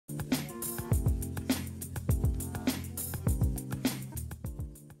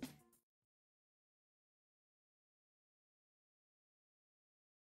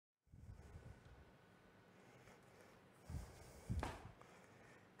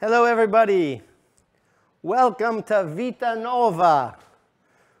Hello everybody. Welcome to Vita Nova.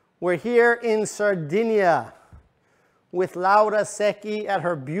 We're here in Sardinia with Laura Secchi at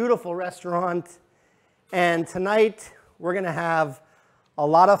her beautiful restaurant. And tonight we're gonna have a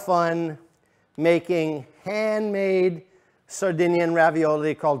lot of fun making handmade Sardinian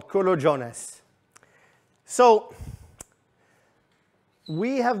ravioli called Culurgiones. So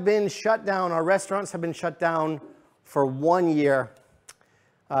we have been shut down, our restaurants have been shut down for 1 year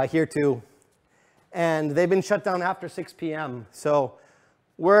here too. And they've been shut down after 6 p.m. So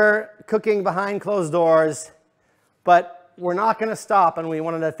we're cooking behind closed doors, but we're not gonna stop. And we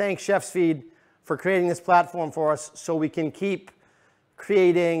wanted to thank Chef's Feed for creating this platform for us so we can keep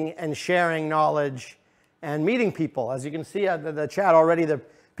creating and sharing knowledge and meeting people. As you can see at the chat already, the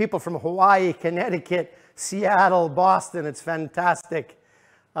people from Hawaii, Connecticut, Seattle, Boston, it's fantastic.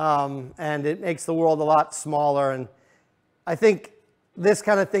 And it makes the world a lot smaller. And I think this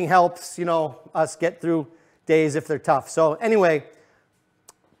kind of thing helps, you know, us get through days if they're tough. So anyway,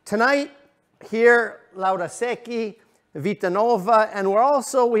 tonight here, Laura Secchi, Vita Nova, and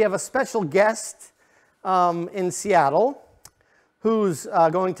we have a special guest in Seattle who's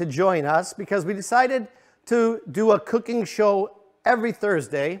going to join us because we decided to do a cooking show every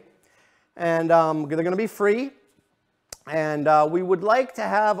Thursday, and they're going to be free. And we would like to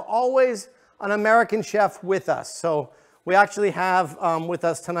have always an American chef with us. So we actually have with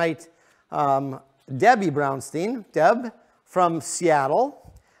us tonight Debbie Brownstein, Deb from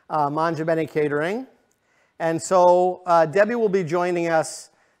Seattle, Mangia Bene Catering. And so Debbie will be joining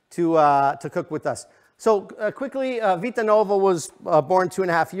us to cook with us. So quickly, Vita Nova was born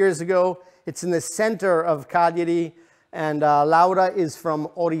 2.5 years ago. It's in the center of Cagliari, and Laura is from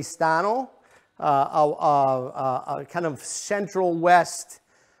Oristano, a kind of central west,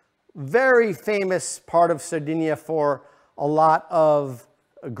 very famous part of Sardinia for a lot of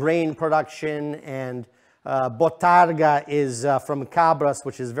grain production, and Bottarga is from Cabras,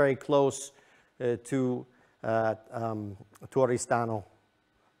 which is very close to Oristano.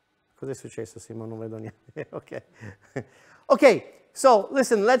 Cos'è successo, Simo? Non vedo niente. Okay. Okay, so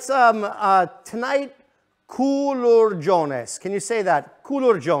listen, let's, tonight, Culurgiones. Can you say that?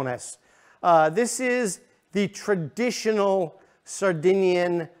 Culurgiones. This is the traditional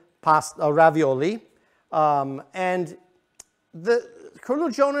Sardinian pasta, ravioli. And the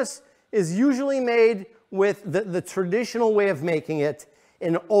Culurgiones is usually made with the traditional way of making it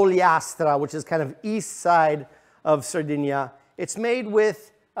in Ogliastra, which is kind of east side of Sardinia. It's made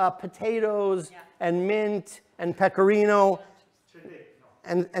with potatoes and mint and pecorino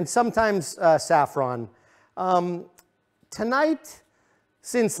and sometimes saffron. Tonight,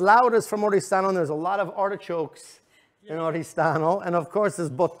 since Laura's from Oristano, there's a lot of artichokes in Oristano, and of course there's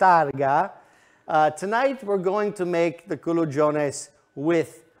Bottarga. Tonight we're going to make the Culurgiones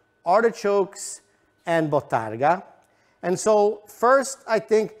with artichokes and Bottarga. And so first, I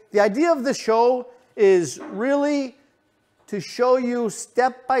think the idea of the show is really to show you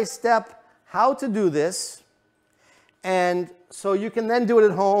step by step how to do this. And so you can then do it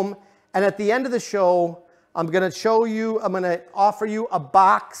at home. And at the end of the show, I'm going to offer you a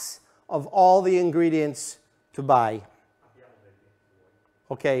box of all the ingredients to buy.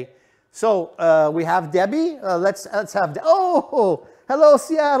 Okay, so we have Debbie. Let's have, oh, hello,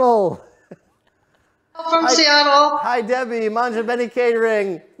 Seattle. From Seattle. Hi, Debbie, Mangia Bene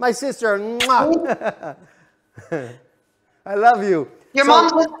Catering, my sister. Mwah. I love you. Your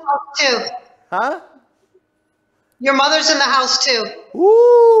mom's in the house too. Huh? Your mother's in the house too.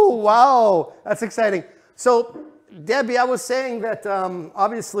 Ooh, wow, that's exciting. So, Debbie, I was saying that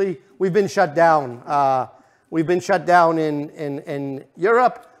obviously we've been shut down. We've been shut down in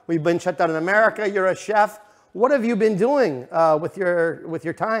Europe. We've been shut down in America. You're a chef. What have you been doing with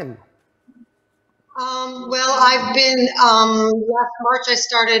your time? Well, I've been, last March I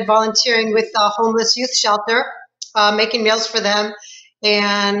started volunteering with a homeless youth shelter, making meals for them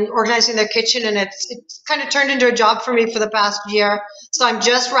and organizing their kitchen, and it's kind of turned into a job for me for the past year. So I'm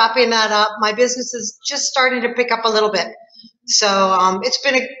just wrapping that up. My business is just starting to pick up a little bit. So it's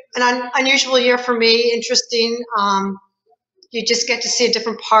been an unusual year for me, interesting. You just get to see a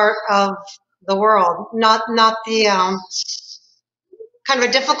different part of the world, not the kind of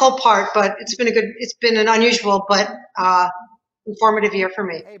a difficult part, but it's been an unusual but informative year for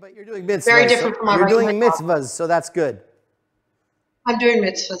me. Hey, but you're doing mitzvahs. Very different from my regular You're doing mitzvahs, so that's good. I'm doing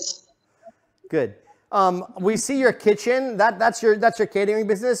mitzvahs. Good. We see your kitchen. That's your catering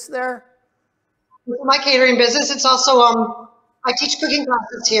business there? My catering business. It's also I teach cooking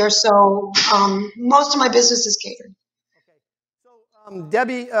classes here, so most of my business is catering. Okay. So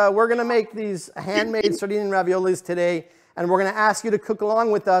Debbie, we're gonna make these handmade Sardinian raviolis today, and we're going to ask you to cook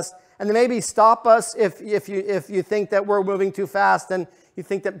along with us, and then maybe stop us if you think that we're moving too fast and you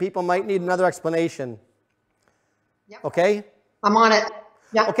think that people might need another explanation. Yep. Okay? I'm on it.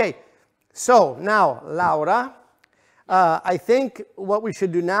 Yeah. Okay, so now, Laura, I think what we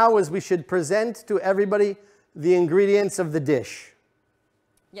should do now is we should present to everybody the ingredients of the dish.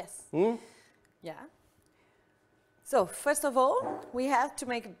 Yes. Yeah. So, first of all, we have to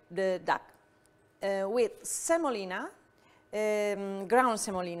make the duck with semolina, ground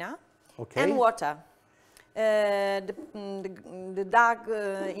semolina, okay, and water. The duck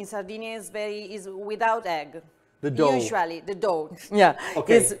in Sardinia is without egg. The dough. Usually, the dough. Yeah.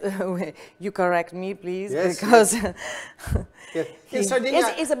 Okay. You correct me, please, yes, because yes. In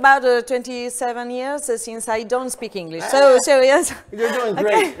Sardinia, it's about 27 years since I don't speak English. So yes. You're doing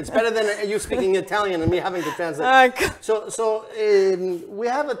great. Okay. It's better than you speaking Italian and me having to translate. So we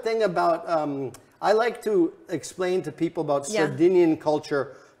have a thing about, I like to explain to people about Sardinian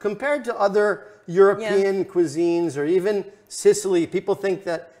culture compared to other European cuisines or even Sicily. People think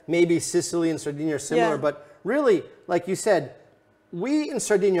that maybe Sicily and Sardinia are similar, but really, like you said, we in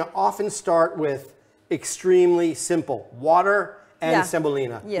Sardinia often start with extremely simple water and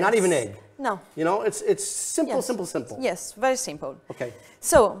semolina, not even egg. No. You know, it's simple, simple. Yes, very simple. Okay.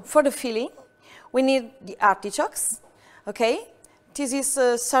 So for the filling, we need the artichokes. Okay. This is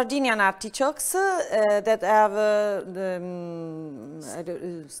Sardinian artichokes that have the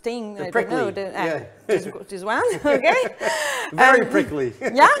sting. The I prickly. don't know. This one. Okay. Very prickly.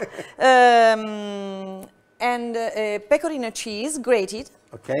 And pecorino cheese grated.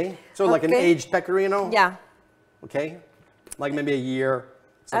 Okay. So like an aged pecorino? Yeah. Okay. Like maybe a year,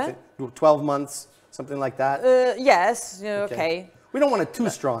 something, 12 months, something like that? Yes. Okay. We don't want it too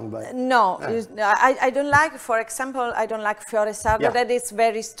strong, but... No. I don't like, for example, I don't like Fiore Sardo. That is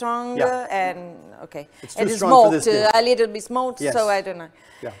very strong and, okay. It's too strong for this dish. A little bit smoked, so I don't know.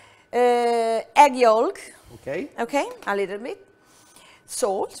 Yeah. Egg yolk. Okay. Okay, a little bit.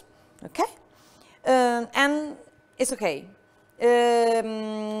 Salt. Okay. And it's okay.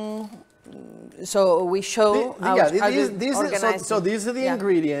 So we show these are the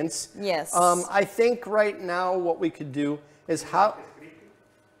ingredients. Yes. I think right now what we could do is how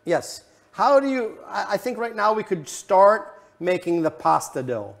do you, I think right now we could start making the pasta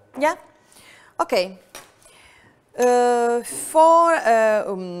dough. Yeah. Okay.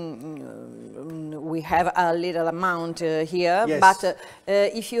 We have a little amount here, but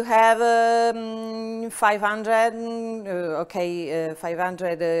if you have 500,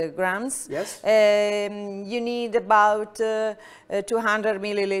 500 grams, you need about 200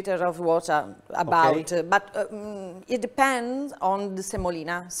 milliliters of water, but it depends on the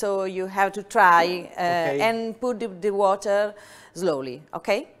semolina, so you have to try and put the water slowly,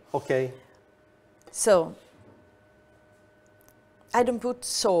 okay? Okay. So, I don't put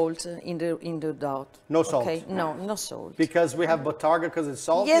salt in the dough. No salt? Okay, no salt. Because we have Bottarga because it's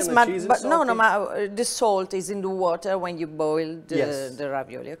salty and the cheese is salty? No, the salt is in the water when you boil the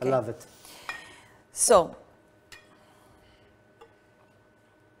ravioli, okay? I love it. So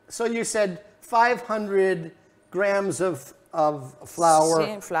you said 500 grams of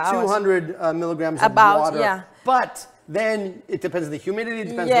flour, 200 milligrams of water. But then it depends on the humidity, it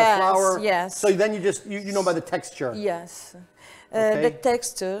depends on the flour. Yes. So then you just, you know by the texture. Yes. The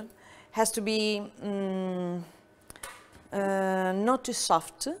texture has to be not too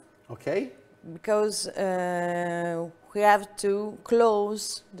soft. Okay. Because we have to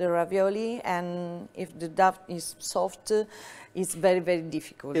close the ravioli, and if the dough is soft, it's very, very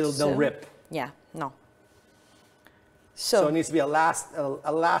difficult. They'll rip. Yeah, no. So it needs to be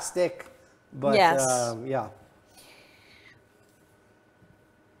elastic, but yeah.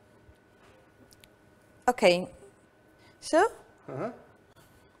 Okay, so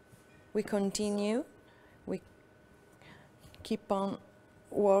we continue. We keep on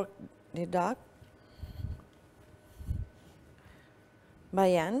work the duck by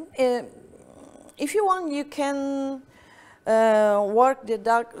hand. If you want, you can work the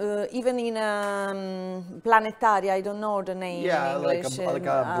duck even in a planetaria. I don't know the name in English. Like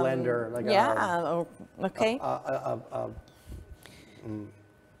a blender. Okay.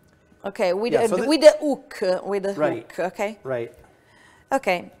 Okay, with the hook, hook, okay? Right.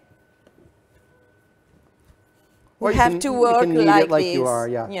 Okay. Or you have to work like this. You are,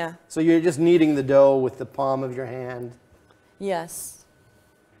 yeah. So you're just kneading the dough with the palm of your hand. Yes.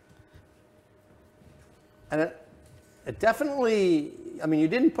 And it definitely, I mean, you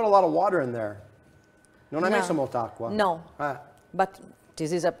didn't put a lot of water in there. Non hai messo molta acqua? No. But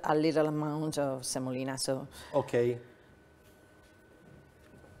this is a little amount of semolina, so. Okay.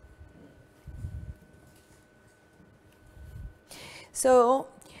 So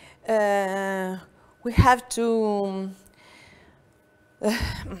we have to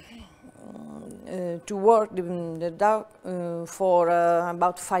work the dough for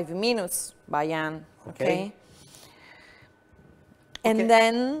about 5 minutes by hand. Okay. And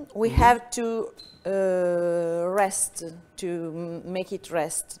then we have to rest, to make it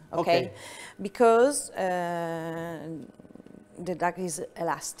rest. Okay. Because the dough is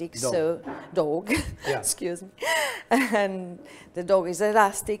elastic, dog. Yeah. Excuse me. And the dough is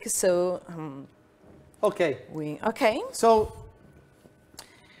elastic, so so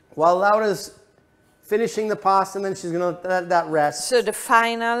while Laura's finishing the pasta, and then she's gonna let that rest. So the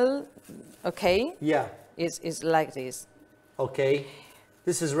final, yeah, is like this. Okay,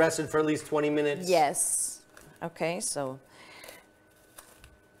 this is rested for at least 20 minutes. Yes. Okay, so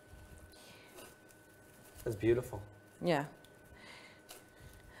that's beautiful. Yeah.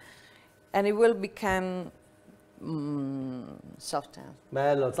 And it will become softer.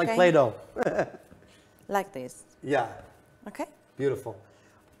 Bello. It's like Play-Doh. Like this. Yeah. Okay. Beautiful.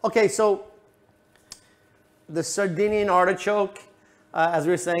 Okay, so the Sardinian artichoke, as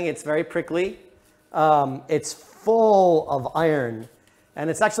we were saying, it's very prickly. It's full of iron,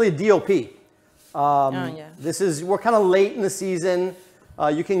 and it's actually a DOP. We're kind of late in the season.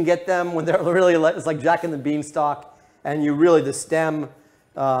 You can get them when they're really, it's like Jack and the Beanstalk, and you really, the stem,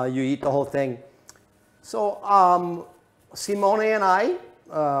 you eat the whole thing. So Simone and I,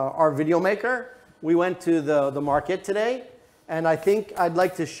 our video maker, we went to the market today, and I think I'd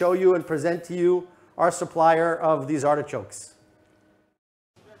like to show you and present to you our supplier of these artichokes.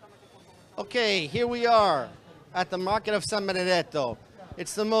 Okay, here we are at the market of San Benedetto.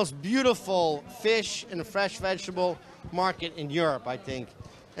 It's the most beautiful fish and fresh vegetable market in Europe, I think.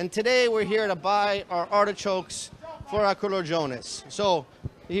 And today we're here to buy our artichokes for our Culurgiones. So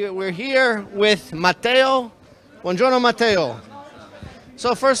we're here with Matteo. Buongiorno, Matteo.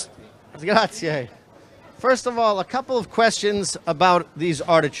 So grazie. First of all, a couple of questions about these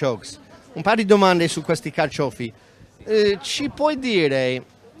artichokes. Un paio di domande su questi carciofi. Ci puoi dire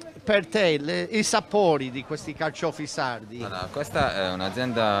per te i sapori di questi carciofi sardi? Allora, questa è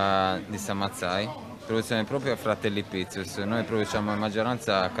un'azienda di Samazzai, produzione proprio a Fratelli Pizzus. Noi produciamo in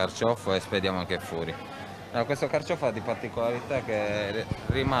maggioranza carciofo e spediamo anche fuori. Allora, questo carciofo ha di particolarità che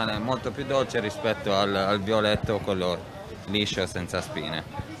rimane molto più dolce rispetto al violetto color liscio senza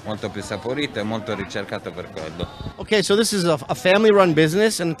spine. Molto più saporito e molto ricercato per quello. Okay, so this is a family-run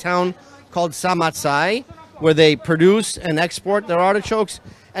business in a town called Samazzai, where they produce and export their artichokes.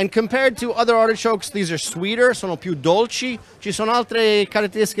 And compared to other artichokes, these are sweeter, sono più dolci. Ci sono altre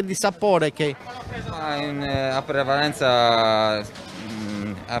caratteristiche di sapore che... A prevalenza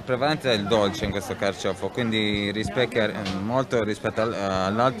è il dolce in questo carciofo, quindi rispecchia molto rispetto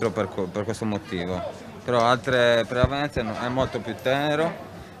all'altro per questo motivo. Però altre prevalenze è molto più tenero,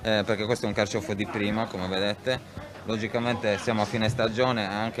 perché questo è un carciofo di prima, come vedete. Logicamente siamo a fine stagione,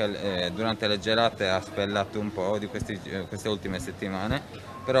 anche durante le gelate ha spellato un po' di queste ultime settimane,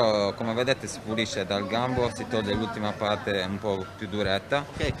 però come vedete si pulisce dal gambo, si toglie l'ultima parte un po' più duretta.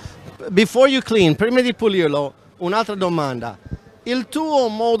 Okay. Before you clean, prima di pulirlo, un'altra domanda. Il tuo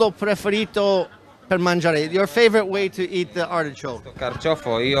modo preferito per mangiare? Your favorite way to eat the artichoke? Questo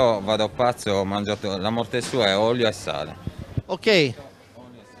carciofo io vado pazzo, ho mangiato, la morte sua è olio e sale. Ok.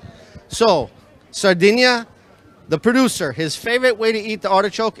 So, Sardinia, the producer, his favorite way to eat the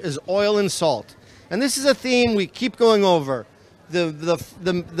artichoke is oil and salt. And this is a theme we keep going over.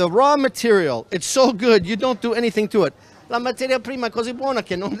 The raw material, it's so good, you don't do anything to it. La materia prima è così buona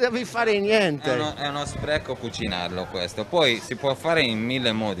che non devi fare niente. È uno spreco cucinarlo questo. Poi si può fare in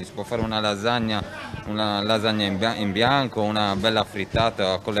 1000 modi, si può fare una lasagna in bianco, una bella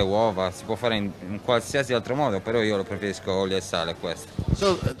frittata con le uova, si può fare in qualsiasi altro modo, però io lo preferisco olio e sale questo.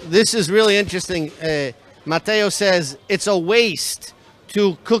 So this is really interesting. Matteo says it's a waste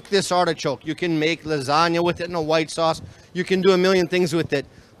to cook this artichoke. You can make lasagna with it in a white sauce. You can do a million things with it.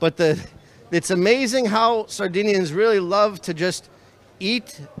 But it's amazing how Sardinians really love to just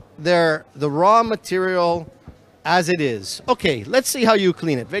eat the raw material as it is. Okay, let's see how you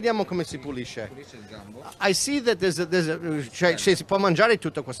clean it. Vediamo come si pulisce. I see that cioè si può mangiare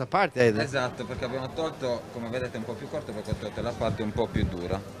tutta questa parte. Esatto, perché abbiamo tolto, come vedete, un po' più corto perché ho tolto la parte un po' più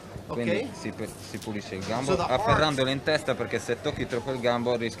dura. Quindi si pulisce il gambo afferrandolo in testa, perché se tocchi troppo il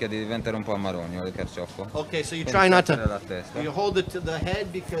gambo rischia di diventare un po' amarogno il carciofo. Ok, so you try not to, you hold it to the head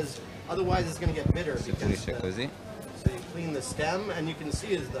because otherwise it's going to get bitter. Si pulisce così. So you clean the stem and you can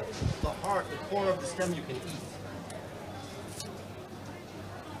see is the heart, the core of the stem you can eat.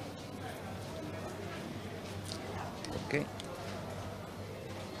 Ok.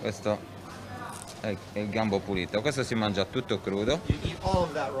 Questo e il gambo pulito. Questo si mangia tutto crudo. You eat all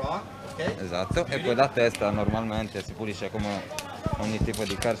of that raw, okay? Esatto, e poi la testa normalmente si pulisce come ogni tipo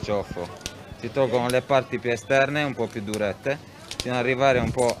di carciofo. Si tolgono le parti più esterne, un po' più durette, fino ad arrivare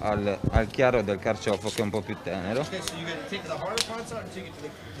un po' al chiaro del carciofo che è un po' più tenero. Okay, so you're going to take the harder parts out and take it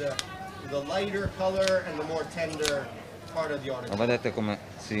to the lighter color and the more tender part of the artichoke. Ma vedete come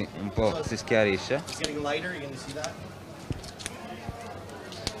un po' si schiarisce. It's getting lighter, you're going to see that?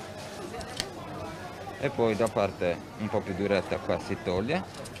 E poi da parte un po' più diretta qua si toglie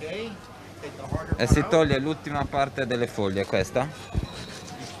Okay. Take the harder e part si out. toglie l'ultima parte delle foglie, questa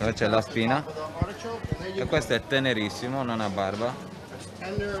dove c'è la spina, Top of the artichoke, and there you e go. questo è tenerissimo, non ha barba, It's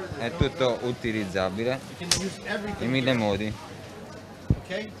tender. è tutto utilizzabile You can use everything. in mille modi.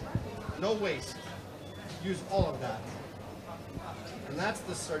 Okay? No waste. Use all of that. And that's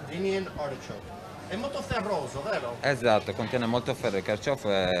the Sardinian artichoke. È molto ferroso, vero? Esatto, contiene molto ferro, il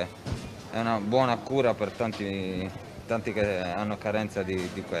carciofo è una buona cura per tanti che hanno carenza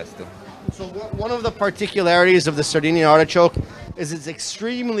di questo. So one of the particularities of the Sardinian artichoke is it's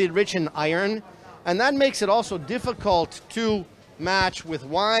extremely rich in iron, and that makes it also difficult to match with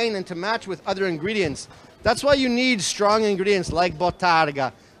wine and to match with other ingredients. That's why you need strong ingredients like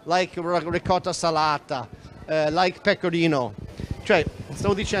Bottarga, like ricotta salata, like pecorino. Cioè,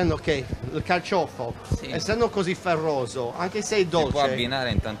 stavo dicendo che il carciofo, Sì. essendo così ferroso, anche se è Si può dolce, abbinare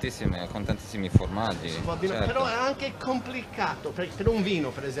con tantissimi formaggi. si può abbinare, certo. però è anche complicato, per un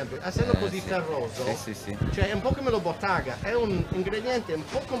vino per esempio, essendo così sì. ferroso, Sì. cioè è un po' come lo Bottarga, è un ingrediente un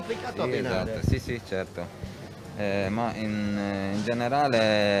po' complicato Sì, a abbinare. esatto, sì, certo. Ma in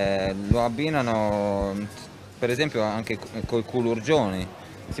generale lo abbinano, per esempio, anche con i culurgioni.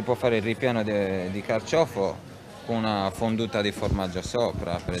 Si può fare il ripieno di carciofo con una fonduta di formaggio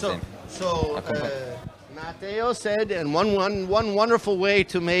sopra, per esempio. So Matteo said, and one wonderful way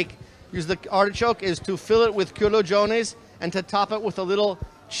to use the artichoke is to fill it with culurgiones and to top it with a little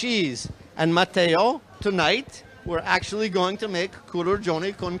cheese. And Matteo, tonight, we're actually going to make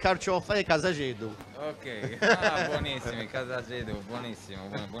culurgioni con carciofa e casagedu. Ok, buonissimi, casagedu, buonissimo,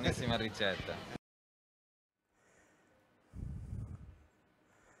 buonissima ricetta.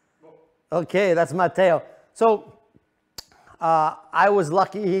 Okay, that's Matteo. So I was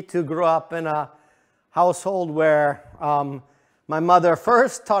lucky to grow up in a household where my mother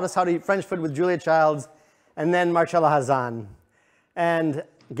first taught us how to eat French food with Julia Childs and then Marcella Hazan. And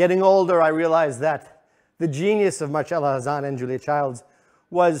getting older, I realized that the genius of Marcella Hazan and Julia Childs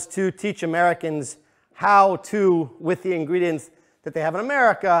was to teach Americans how to, with the ingredients that they have in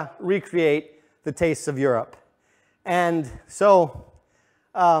America, recreate the tastes of Europe. And so,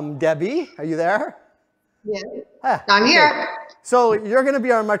 Debbie, are you there? Yeah. Ah, I'm okay. here. So you're going to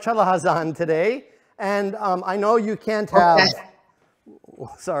be our Marcella Hazan today, and I know you can't have.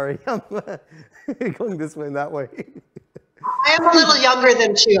 Okay. Sorry, I'm going this way and that way. I am a little younger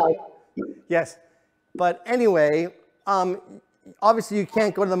than she is. Yes, but anyway, obviously you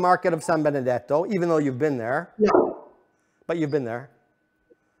can't go to the market of San Benedetto, even though you've been there. No. But you've been there.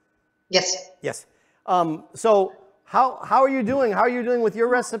 Yes. Yes. So how are you doing? How are you doing with your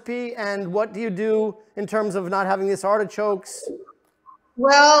recipe, and what do you do in terms of not having these artichokes?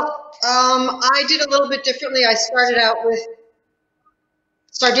 Well, I did a little bit differently. I started out with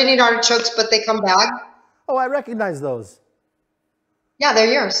Sardinian artichokes, but they come back. Oh, I recognize those. Yeah,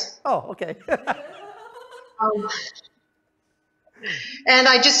 they're yours. Oh, okay. And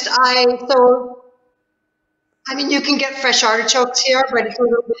I mean, you can get fresh artichokes here, but it's a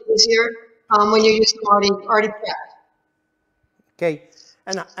little bit easier when you use them already prepped. Okay,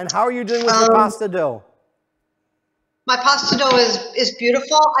 and how are you doing with your pasta dough? My pasta dough is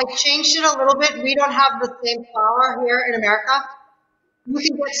beautiful. I changed it a little bit. We don't have the same flour here in America. You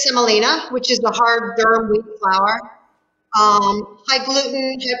can get semolina, which is the hard durum wheat flour. High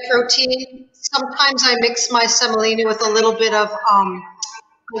gluten, high protein. Sometimes I mix my semolina with a little bit of high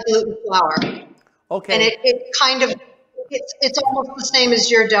gluten flour. Okay. And it kind of, it's almost the same as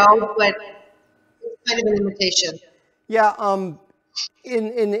your dough, but it's kind of an imitation. Yeah,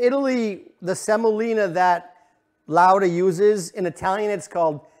 in Italy, the semolina that Laura uses, in Italian it's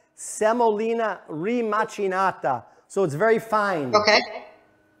called semolina rimacinata. So it's very fine. Okay.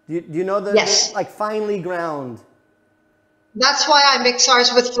 Do you know Yes. like finely ground? That's why I mix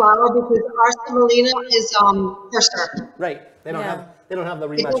ours with flour, because our semolina is coarser. Right. They don't have the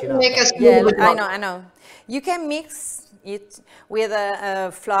It doesn't make rimacinata. us Yeah, I know. You can mix it with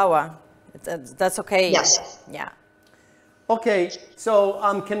flour. That's okay. Yes. Yeah. Okay, so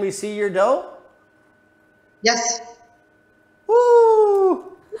can we see your dough? Yes.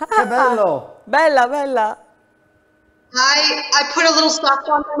 Woo! Che bello! Bella, bella. I put a little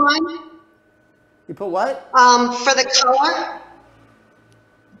saffron in mine. You put what? For the color.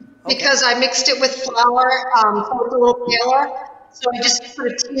 Because I mixed it with flour, so it's a little paler. So I just put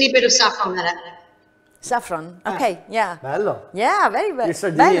a teeny bit of saffron in it. Saffron, okay, yeah. Bello. Yeah, very bello. You're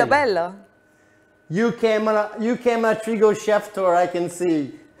Sardinian. Bello. You came on a Trigo chef tour, I can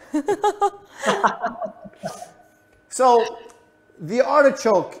see. So, the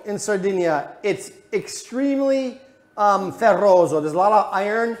artichoke in Sardinia, it's extremely ferroso. There's a lot of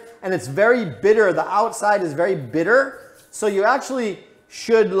iron, and it's very bitter. The outside is very bitter. So you actually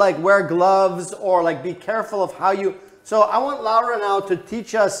should like wear gloves or like be careful of how you... So I want Laura now to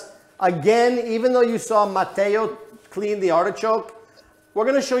teach us again, even though you saw Matteo clean the artichoke, we're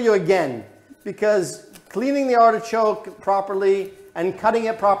going to show you again, because cleaning the artichoke properly and cutting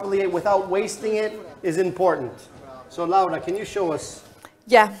it properly without wasting it is important. So Laura, can you show us?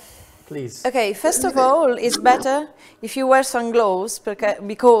 Yeah. Please. Okay, first of all, it's better if you wear some gloves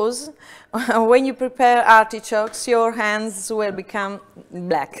because when you prepare artichokes, your hands will become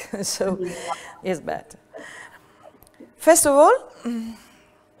black, so it's better. First of all,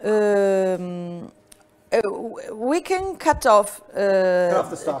 we can cut off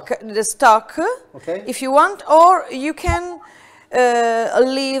the stock, okay, if you want, or you can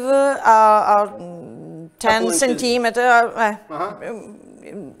leave 10 centimeters.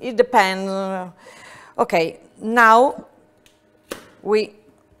 It depends. Okay, now we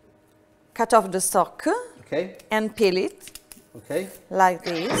cut off the stalk, okay, and peel it, okay, like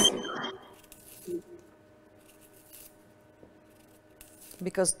this,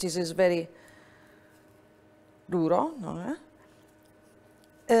 because this is very duro, no?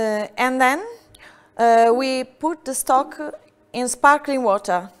 And then we put the stalk in sparkling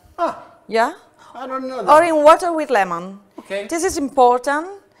water. Ah, yeah. I don't know that. Or in water with lemon. Okay. This is important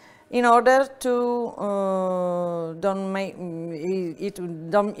in order to don't make it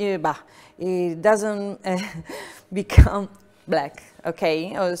doesn't become black.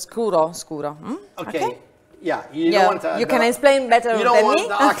 Okay, or scuro. Okay. Yeah. You don't want to. You can explain better you don't than want me.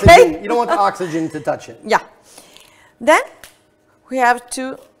 the oxygen. You don't want the oxygen to touch it. Yeah. Then we have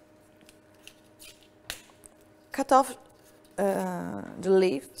to cut off the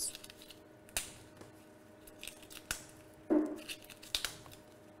leaves.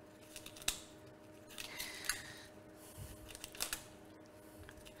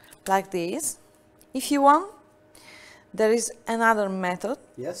 Like this. If you want, there is another method.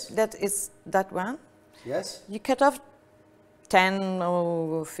 Yes. That is that one. Yes. You cut off 10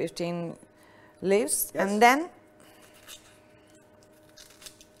 or 15 leaves, yes, and then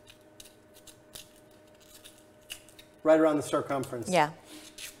right around the circumference. yeah.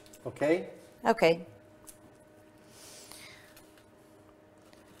 Okay. Okay.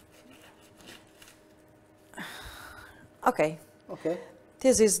 Okay. Okay.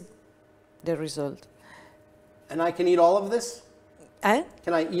 This is the result. And I can eat all of this? Eh?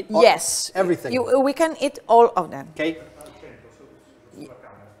 Can I eat all, yes. everything? We can eat all of them. Okay.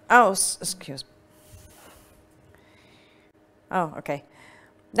 Oh, excuse me. Oh, okay.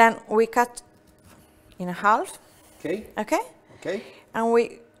 Then we cut in half. Okay. Okay? Okay. And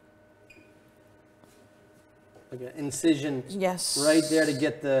we... Like an incision. Yes. Right there to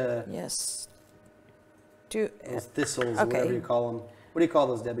get the... Yes. Those thistles, okay, or whatever you call them. What do you call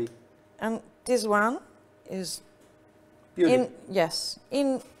those, Debbie? And this one is... Beauty. Is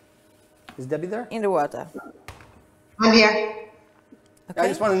Debbie there? In the water. I'm here. Okay. I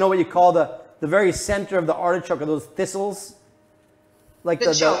just want to know what you call the very center of the artichoke. Are those thistles? Like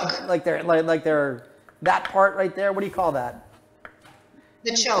the choke. Like they're that part right there. What do you call that?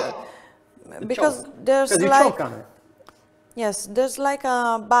 The choke. Because choke. there's you like... choke on it. Yes, there's like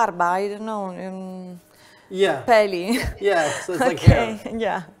a barba, I don't know. Yeah. Peli. Yeah, so it's like okay, hair.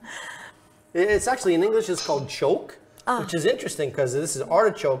 yeah. It's actually, in English, it's called choke, which is interesting because this is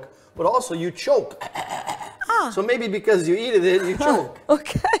artichoke, but also you choke. So maybe because you eat it, you choke.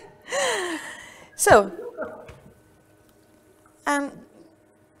 Okay. So, and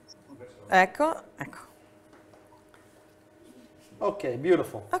ecco. Okay,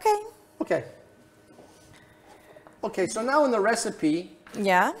 beautiful. Okay. Okay. Okay, so now in the recipe,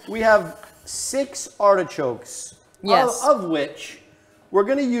 yeah, we have 6 artichokes, yes, of which we're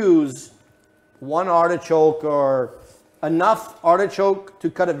going to use 1 artichoke or enough artichoke to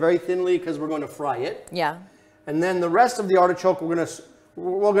cut it very thinly because we're going to fry it. Yeah. And then the rest of the artichoke, we're going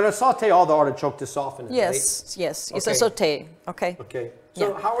to saute all the artichoke to soften it. Yes, right? yes, it's okay. a saute. Okay. Okay. So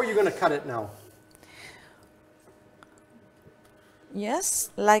yeah. How are you going to cut it now?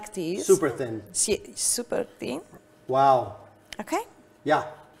 Yes, like this. Super thin. Super thin. Wow. Okay. Yeah.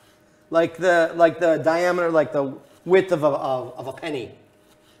 Like the diameter, like the width of a penny.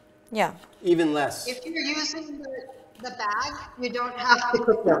 Yeah. Even less. If you're using the bag, you don't have to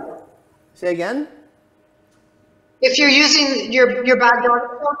cook them. Say again? If you're using your bagged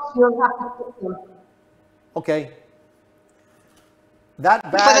artichokes, you don't have to cook them. Okay.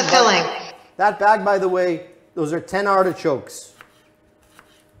 That bag, For the filling. That bag, by the way, those are 10 artichokes.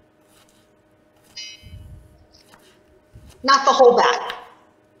 Not the whole bag.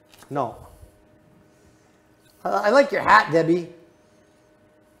 No. I like your hat, Debbie.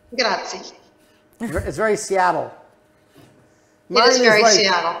 Grazie. It's very Seattle. It is very like,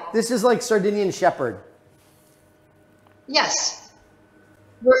 Seattle. This is like Sardinian Shepherd. Yes.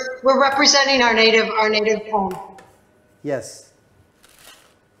 We're representing our native home. Yes.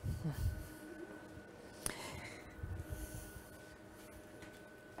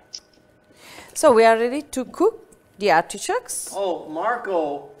 So we are ready to cook the artichokes. Oh,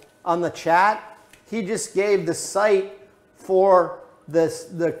 Marco on the chat, he just gave the site for this,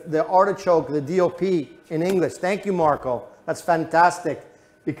 the artichoke, the DOP in English. Thank you, Marco. That's fantastic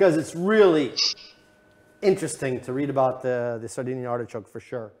because it's really interesting to read about the Sardinian artichoke for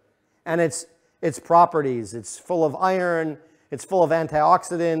sure. And its properties. It's full of iron. It's full of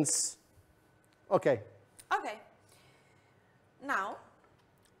antioxidants. Okay. Okay. Now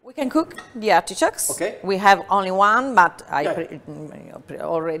we can cook the artichokes. Okay. We have only one, but I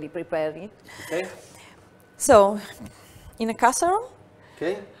already prepared it. Okay. So, in a casserole,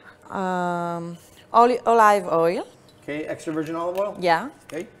 Okay. olive oil. Okay. Extra virgin olive oil. Yeah.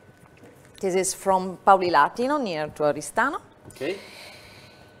 Okay. This is from Pauli Latino, near to Oristano. Okay.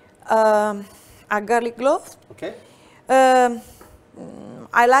 A garlic clove. Okay.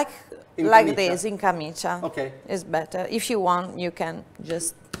 I like camicia. this in camicia. Okay. It's better. If you want, you can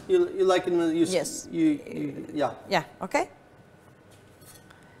just. You like in the Yes. Yeah. Yeah. Okay.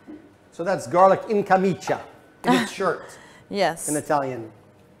 So that's garlic in camicia, in its shirt, Yes. in Italian.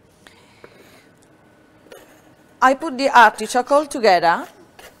 I put the artichoke all together.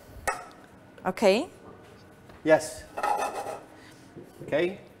 Okay. Yes.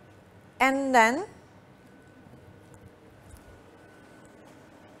 Okay. And then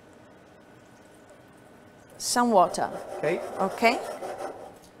some water. Okay. Okay.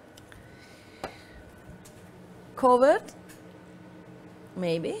 Covered.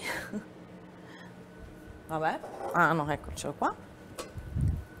 Maybe. Vabbè. Ah no, eccocelo qua.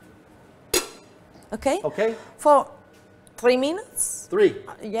 Okay. Okay. For 3 minutes. 3.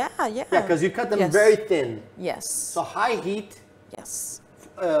 Yeah. Yeah, because you cut them Yes. very thin. Yes. So high heat, Yes.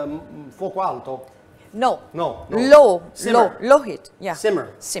 fuoco alto. No. No. Low. Simmer. Low heat. Yeah.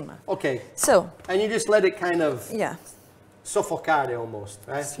 Simmer. Simmer. Okay. So. And you just let it kind of Yeah. soffocare almost,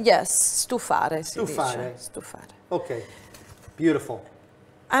 right? Yes. Stufare. Si Stufare. dice. Stufare. Okay. Beautiful.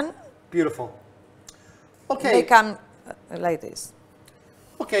 And Beautiful. they Okay. come like this.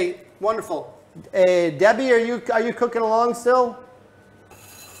 Okay. Wonderful. Debbie, are you cooking along still?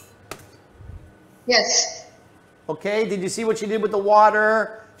 Yes. Okay. Did you see what she did with the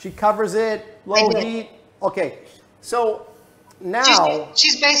water? She covers it, low did. heat. Okay. So now.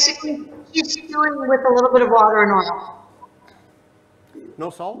 She's stewing with a little bit of water and oil. No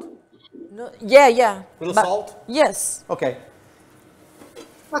salt? No, yeah. Little But- salt? Yes. Okay.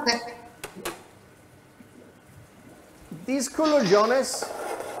 Okay. These culurgiones,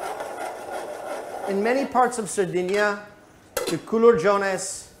 in many parts of Sardinia, the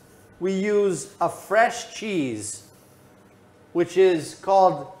culurgiones, we use a fresh cheese, which is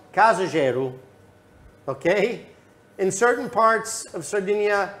called casugeiro, okay? In certain parts of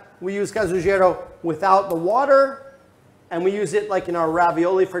Sardinia, we use casugeiro without the water, and we use it like in our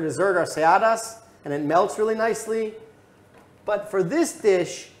ravioli for dessert, our seadas, and it melts really nicely. But for this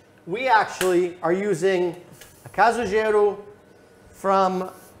dish, we actually are using a casugeiro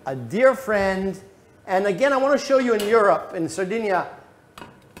from a dear friend. And again, I want to show you in Europe, in Sardinia,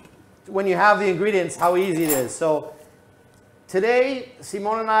 when you have the ingredients, how easy it is. So today,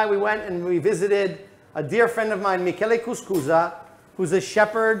 Simone and I, we went and we visited a dear friend of mine, Michele Cuscusa, who's a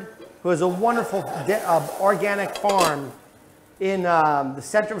shepherd, who has a wonderful organic farm in the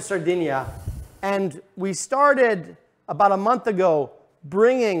center of Sardinia. And we started about a month ago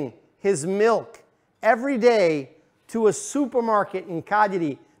bringing his milk every day to a supermarket in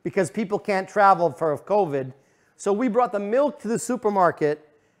Cagliari because people can't travel for COVID. So we brought the milk to the supermarket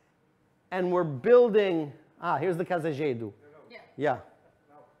and we're building, here's the casagedo. Yeah.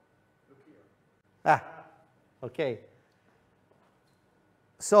 Okay.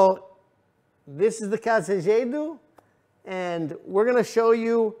 So this is the casagedo, and we're going to show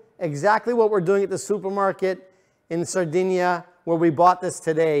you exactly what we're doing at the supermarket in Sardinia where we bought this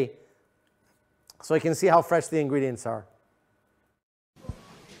today, so you can see how fresh the ingredients are.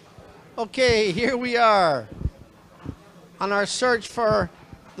 Okay, here we are on our search for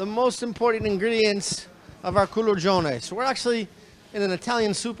the most important ingredients of our Culurgiones. We're actually in an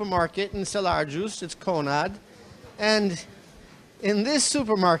Italian supermarket in Culurgiones. It's Conad. And in this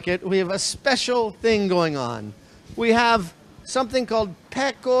supermarket, we have a special thing going on. We have something called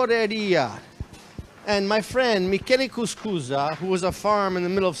pecoreria. And my friend Michele Cuscusa, who was a farm in the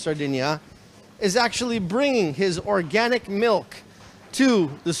middle of Sardinia, is actually bringing his organic milk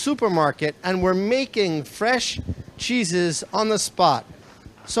to the supermarket, and we're making fresh cheeses on the spot.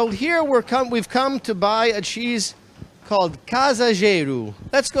 So here we've come to buy a cheese called Casageru.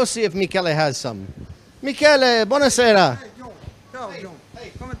 Let's go see if Michele has some. Michele, buonasera. Ciao John,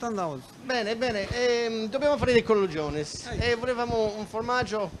 come ti andava? Bene, bene. Dobbiamo fare dei Culurgiones e volevamo un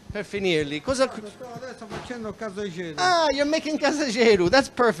formaggio per finirli. Cosa... Sto adesso facendo Casageru. Ah, you're making Casageru. That's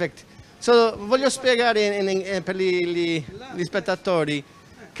perfect. So, voglio spiegare per gli spettatori.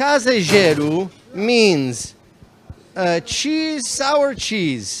 Casageru means cheese, sour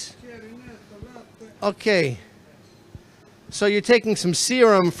cheese. Okay. So you're taking some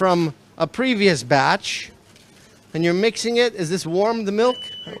serum from a previous batch and you're mixing it. Is this warm, the milk?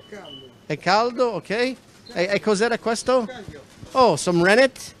 È caldo, okay. E cos'era questo? Oh, some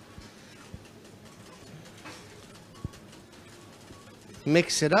rennet.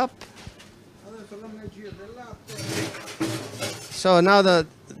 Mix it up. So now the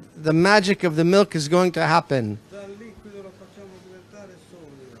magic of the milk is going to happen.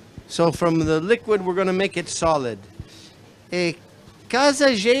 So from the liquid, we're going to make it solid. A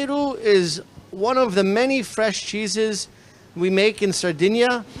Casageru is one of the many fresh cheeses we make in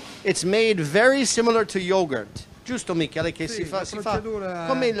Sardinia. It's made very similar to yogurt. Giusto Michele che si fa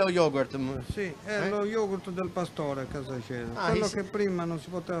come lo yogurt? Sì, è lo yogurt del pastore Casageru. Quello che prima non si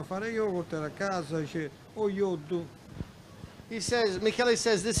poteva fare yogurt era Casageru o iodu. Michele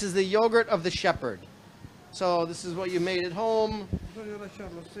says this is the yogurt of the shepherd. So this is what you made at home. Bisogna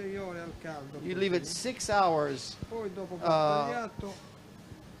lasciarlo 6 ore al caldo. You leave it 6 hours Poi dopo tagliato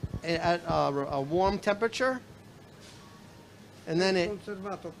at a warm temperature. And then you'll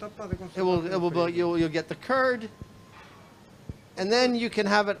get the curd. And then you can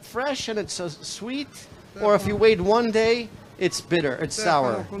have it fresh and it's sweet. Or if you wait one day, it's bitter, it's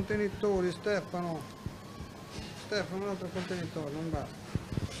sour. Contenitori, Stefano, un altro contenitore, non basta.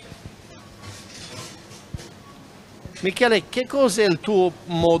 Michele, che cos'è il tuo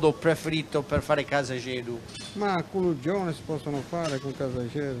modo preferito per fare Casageru? Ma Culurgiones si possono fare con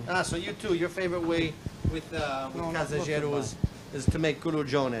Casageru. Ah, so you too, your favorite way with Casageru is to make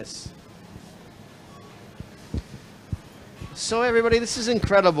Culurgiones. So everybody, this is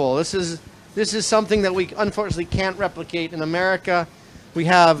incredible. This is something that we unfortunately can't replicate in America. We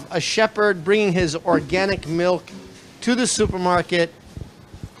have a shepherd bringing his organic milk to the supermarket.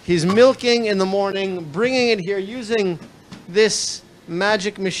 He's milking in the morning, bringing it here, using this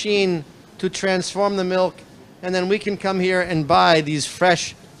magic machine to transform the milk, and then we can come here and buy these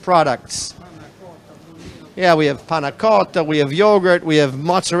fresh products. Yeah, we have panna cotta, we have yogurt, we have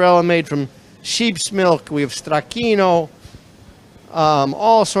mozzarella made from sheep's milk, we have stracchino,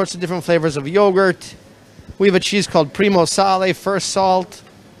 all sorts of different flavors of yogurt. We have a cheese called primo sale, first salt.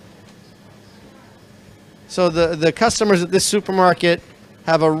 So the customers at this supermarket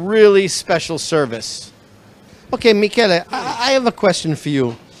have a really special service. Okay, Michele, I have a question for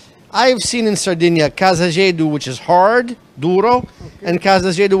you. I've seen in Sardinia Casageru, which is hard, duro, and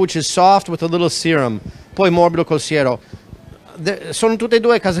Casageru, which is soft with a little serum, poi morbido col siero. Sono tutte e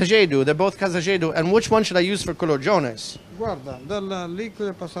due Casageru, they're both Casageru, and which one should I use for Culurgiones? Guarda, dal liquido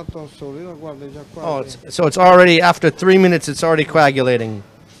è passato al solido, guarda già qua. Oh, so it's already, after 3 minutes, it's already coagulating.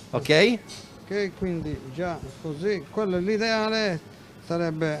 Okay? Ok, quindi già così, quello l'ideale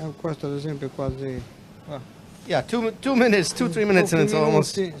sarebbe questo ad esempio quasi. Yeah, 2 minutes, 2-3 minutes, and it's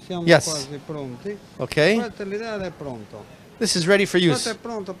almost. Siamo quasi pronti. Okay. Questo l'ideale è pronto. This is ready for use. Questo è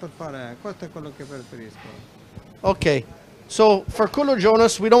pronto per fare, questo è quello che preferisco. Okay. So for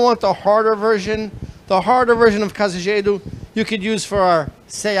Culurgiones, we don't want the harder version. The harder version of Casageru you could use for our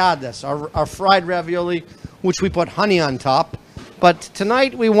ceadas, our fried ravioli, which we put honey on top. But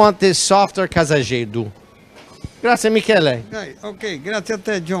tonight we want this softer Casageru. Grazie Michele. Ok, grazie a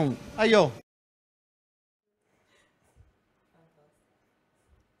te John. Ayo.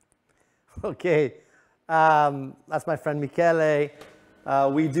 Okay, that's my friend Michele.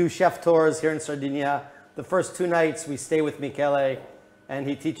 We do chef tours here in Sardinia. The first 2 nights we stay with Michele and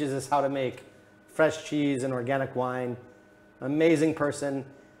he teaches us how to make fresh cheese and organic wine. Amazing person.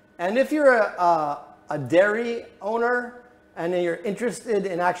 And if you're a dairy owner and you're interested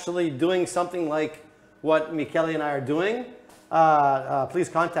in actually doing something like what Michele and I are doing, please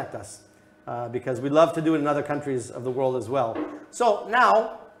contact us. because we love to do it in other countries of the world as well. So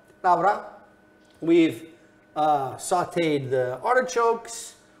now, Laura, we've sauteed the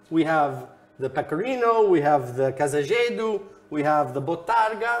artichokes, we have the pecorino, we have the casagedu, we have the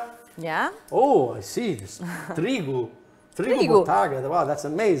bottarga. Yeah. Oh, I see. Trigo bottarga. Wow, that's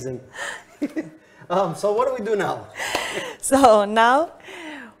amazing. So what do we do now? So now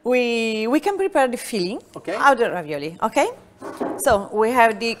we can prepare the filling of the ravioli. Okay. So we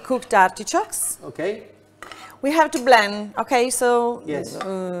have the cooked artichokes. Okay. We have to blend. Okay. So yes.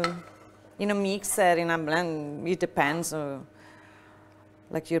 In a mixer, in a blend, it depends,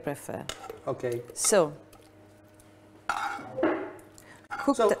 like you prefer. Okay. So.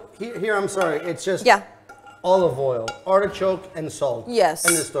 So here, I'm sorry, it's just olive oil, artichoke, and salt. Yes.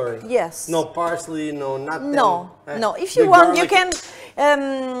 End of story. Yes. No parsley, no nothing. No, no. If you want, you can.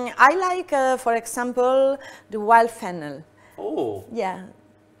 I like, for example, the wild fennel. Oh. Yeah.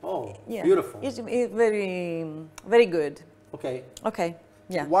 Oh, yeah. Beautiful. It's very, very good. Okay. Okay.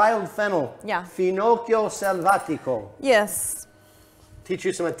 Yeah. Wild fennel. Yeah. Finocchio selvatico. Yes. Teach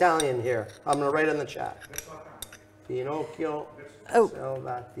you some Italian here. I'm gonna write in the chat. Finocchio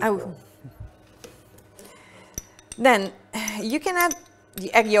selvatico. Oh. Then you can add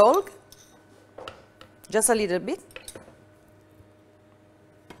the egg yolk, just a little bit.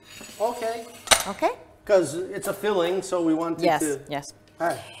 Okay. Okay. Because it's a filling, so we want it to. Yes.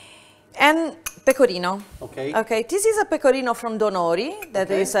 Right. And pecorino. Okay. Okay. This is a pecorino from Donori that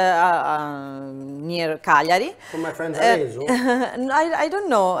is near Cagliari. From my friends Arezzo. I don't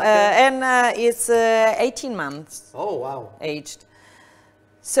know. And it's 18 months. Oh wow. Aged.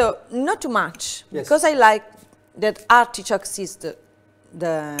 So not too much, yes. Because I like that artichokes is the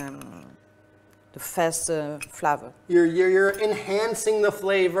first flavor. You're enhancing the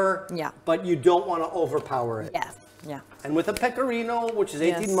flavor, but you don't want to overpower it. Yeah, yeah. And with a pecorino, which is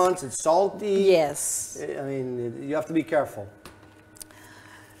 18 months, it's salty. Yes. I mean, you have to be careful.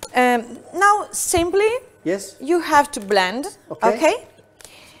 Now, simply, you have to blend. Okay.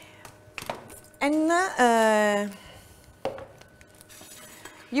 And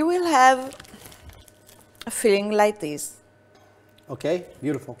you will have a filling like this. Okay,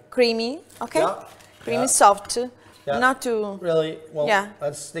 beautiful. Creamy, okay? Yeah. Creamy, soft, yeah. Not too... Really? Well,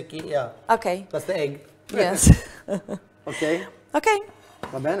 that's sticky, yeah. Okay. That's the egg. Yes. Okay. Okay.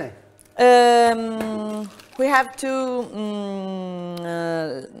 Va bene. We have to...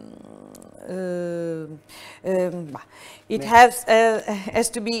 it has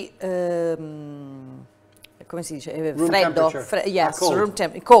to be... come si dice? Freddo. Yes, room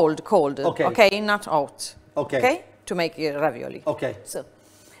temperature. Cold. Okay, not hot. Okay. To make ravioli. Okay. So.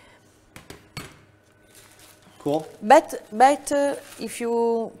 Cool. Better if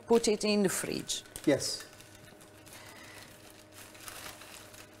you put it in the fridge. Yes.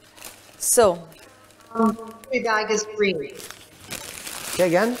 So. Pastry bag is green. Okay,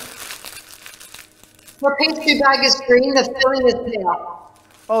 again? Your pastry bag is green, the filling is pale.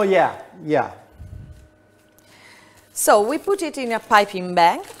 Oh, yeah. So we put it in a piping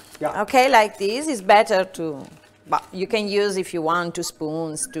bag. Yeah. Okay, like this. It's better to... But you can use, if you want, 2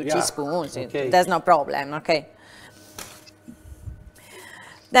 spoons, 2 teaspoons. Okay. There's no problem, okay?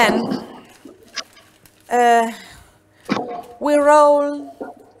 Then we roll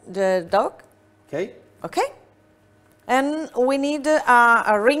the dough. Okay. Okay. And we need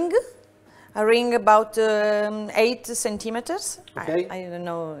a ring about 8 centimeters. Okay. I don't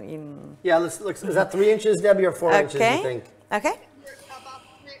know. Yeah, let's look. Is that 3 inches, Debbie, or 4 inches, you think? Okay.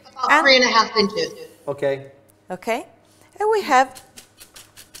 About 3.5 inches. Okay. Okay, and we have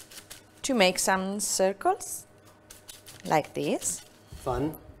to make some circles like this.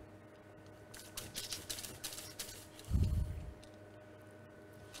 Fun.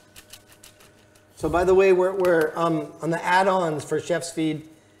 So by the way, we're on the add-ons for Chef's Feed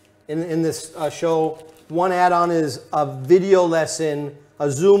in this show. One add-on is a video lesson, a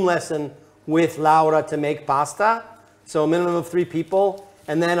Zoom lesson with Laura to make pasta. So a minimum of 3 people.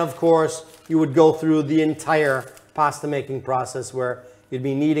 And then, of course, you would go through the entire pasta making process where you'd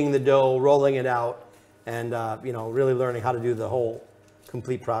be kneading the dough, rolling it out, and really learning how to do the whole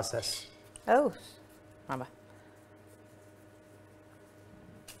complete process. Oh, mama.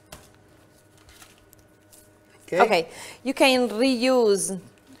 Okay, you can reuse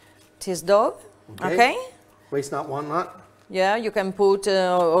this dough. Okay. Waste not, want not. Yeah, you can put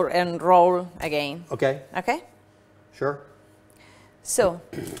and roll again. Okay. Okay. Sure. So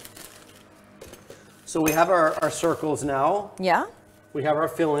we have our circles now. Yeah. We have our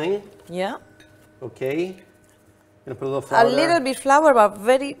filling. Yeah. Okay. Gonna put a little flour. A little bit flour, but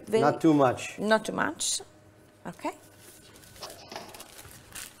very. Not too much. Not too much. Okay.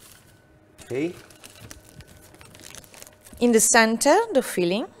 Okay. In the center, the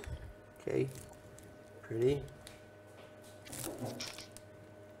filling. Okay. Pretty.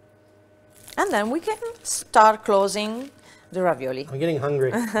 And then we can start closing the ravioli. I'm getting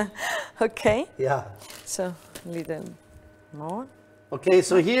hungry. Okay. Yeah. So, a little more. Okay,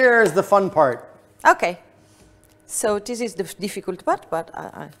 so here's the fun part. Okay. So this is the difficult part, but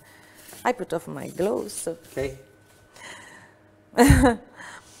I put off my gloves. So. Okay.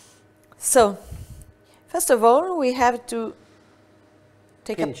 So, first of all, we have to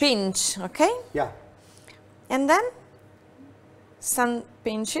take a pinch, okay? Yeah. And then some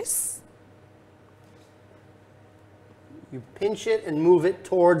pinches. You pinch it and move it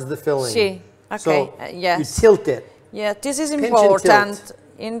towards the filling. Okay. So Yes. you tilt it. Yeah, this is Pinch and important tilt.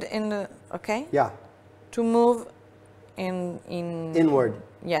 in the okay. Yeah. To move in Inward.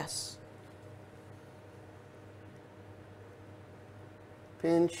 Yes.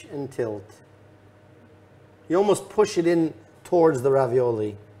 Pinch and tilt. You almost push it in towards the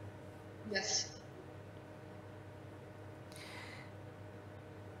ravioli. Yes.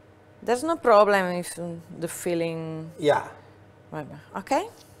 There's no problem if the filling. Yeah. Okay.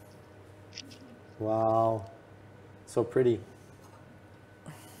 Wow. So pretty.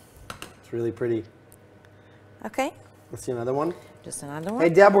 It's really pretty. Okay. Let's see another one. Just another one. Hey,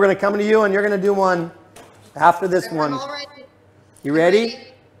 Deb, we're going to come to you and you're going to do one after this one. I'm all ready. You ready?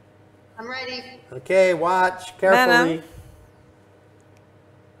 I'm ready. Okay, watch carefully. No.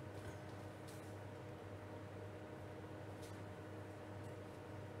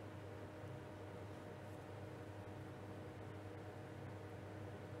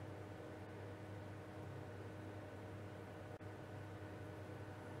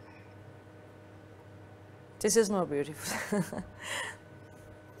 This is more beautiful.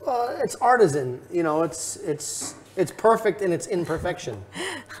 It's artisan, you know. It's perfect in its imperfection,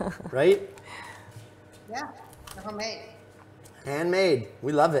 right? Yeah, homemade. Handmade.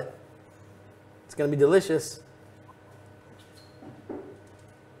 We love it. It's gonna be delicious.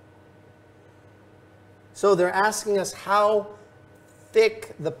 So they're asking us how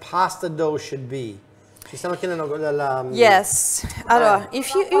thick the pasta dough should be. Ci stanno chiedendo Yes. Allora,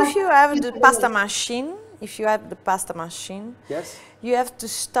 if you have the pasta machine, yes, you have to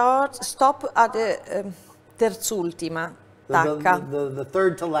stop at the terzultima tacca. The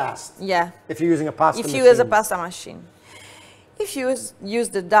third to last. Yeah. If you're using a pasta machine. If you use a pasta machine. If you use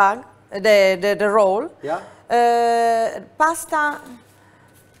the roll, Yeah. Pasta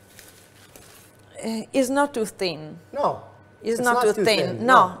is not too thin. No. It's not too thin.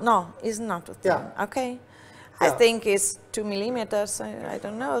 No, it's not too thin. Yeah. Okay. Yeah. I think it's 2 millimeters. I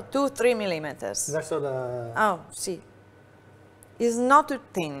don't know, 3 millimeters. Verso the. Oh, see. It's not too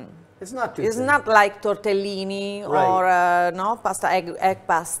thin. It's not too It's thin. not like tortellini Right. or pasta, egg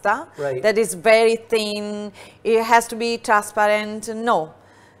pasta. Right. That is very thin. It has to be transparent. No.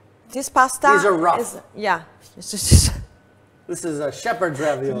 This pasta. These are rough. Yeah. This is a shepherd's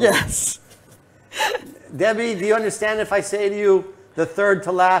ravioli. Yes. Debbie, do you understand if I say to you the third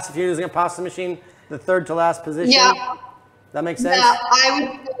to last, if you're using a pasta machine, the third to last position? Yeah. That makes sense? Yeah, I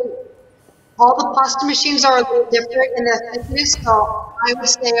would say all the pasta machines are a little different in their thickness, so I would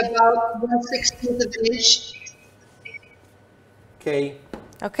say about 1/16 of an inch. Okay.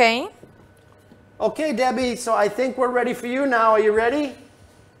 Okay. Okay, Debbie, so I think we're ready for you now. Are you ready?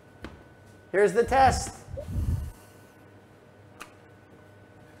 Here's the test.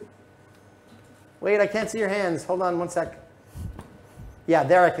 Wait, I can't see your hands. Hold on one sec. Yeah,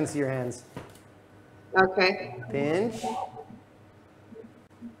 there I can see your hands. Okay. Pinch.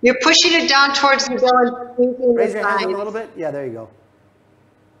 You're pushing it down towards the dough and squeezing Raise the your hand side. a little bit. Yeah, there you go.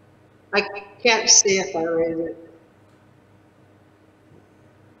 I can't see if I raise it.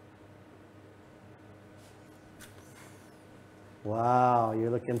 Wow, you're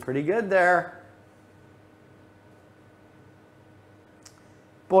looking pretty good there.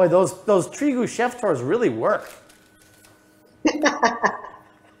 Boy, those Trigu chef tours really work.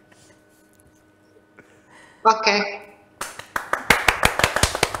 Okay.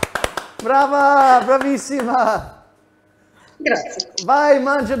 Brava, bravissima. Grazie. Vai,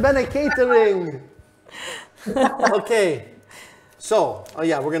 Mangia Bene Catering. Okay, so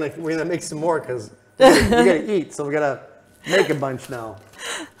we're gonna make some more because we gotta eat, so we gotta make a bunch now.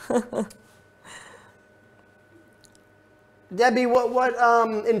 Debbie, what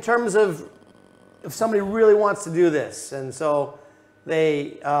in terms of if somebody really wants to do this, and so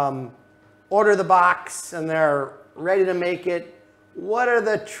they order the box and they're ready to make it, what are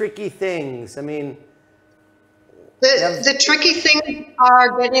the tricky things? I mean, The tricky things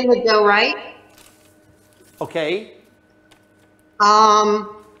are getting the dough right. okay.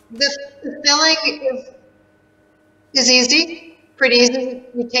 The filling is easy, pretty easy.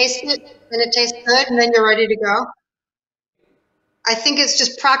 You taste it, and it tastes good, and then you're ready to go. I think it's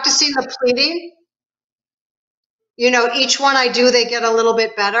just practicing the pleating. You know, each one I do, they get a little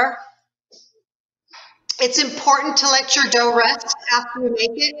bit better. It's important to let your dough rest after you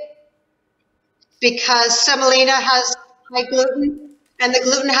make it, because semolina has high gluten, and the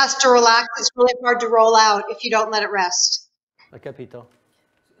gluten has to relax. It's really hard to roll out if you don't let it rest. Hai capito?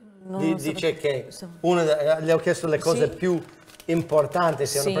 No, Dice che le ho chiesto le cose più importanti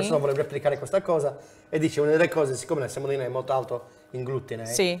se una persona vuole replicare questa cosa, e dice una delle cose, siccome la semolina è molto alto in glutine,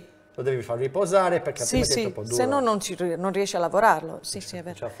 lo devi far riposare perché altrimenti è troppo duro. Se no non riesci a lavorarlo. Sì, è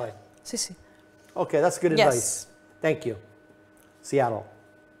vero. Ce la fai? Sì, sì. Ok, that's good advice. Thank you. Seattle.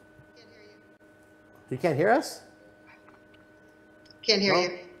 You can't hear us? Can't hear you.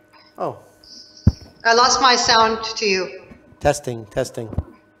 Oh. I lost my sound to you. Testing.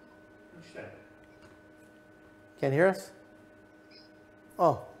 Can't hear us?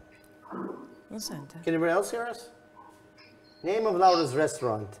 Oh. Can anybody else hear us? Name of Laura's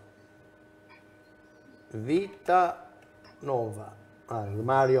restaurant. Vita Nova.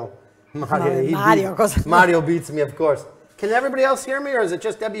 Mario beats me, of course. Can everybody else hear me, or is it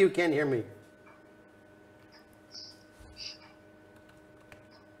just Debbie who can't hear me?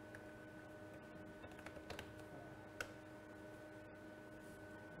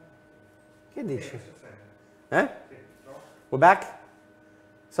 Che dici? We're back?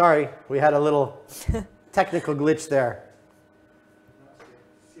 Sorry, we had a little technical glitch there.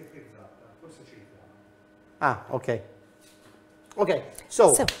 Ah, okay. Okay,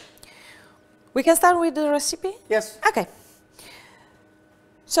 so we can start with the recipe? Yes. Okay.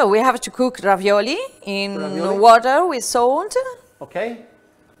 So we have to cook ravioli in water with salt. Okay.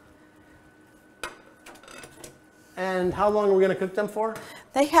 And how long are we going to cook them for?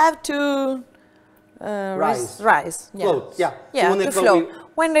 They have to rise. Yeah. Float, yeah. Yeah, so when they float,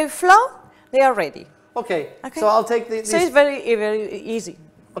 when they flow, they are ready. Okay. So I'll take these. So it's very easy.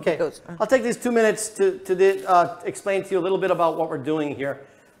 Okay. I'll take these 2 minutes to explain to you a little bit about what we're doing here.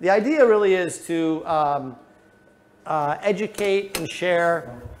 The idea really is to educate and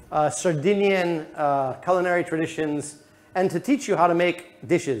share Sardinian culinary traditions and to teach you how to make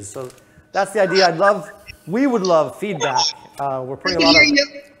dishes. So that's the idea. We would love feedback. We're putting a lot of.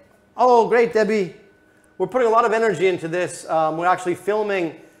 Oh, great, Debbie. We're putting a lot of energy into this. We're actually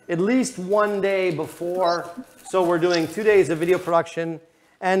filming at least one day before. So we're doing 2 days of video production.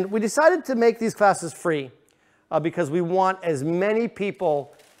 And we decided to make these classes free because we want as many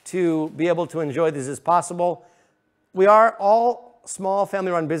people to be able to enjoy this as possible. We are all small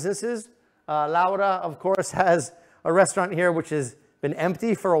family-run businesses. Laura, of course, has a restaurant here which has been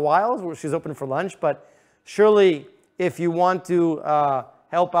empty for a while. She's open for lunch, but surely if you want to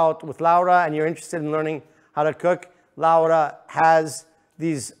help out with Laura and you're interested in learning how to cook, Laura has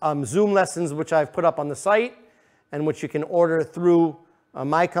these Zoom lessons which I've put up on the site and which you can order through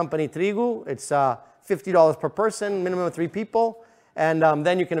my company, Trigu. It's $50 per person, minimum of 3 people. And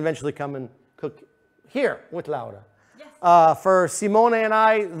then you can eventually come and cook here with Laura. Yes. For Simone and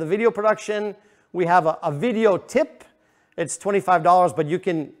I, the video production, we have a video tip. It's $25, but you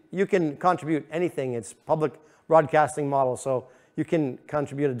can contribute anything. It's public broadcasting model, so you can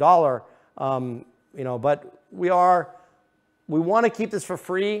contribute $1. But we want to keep this for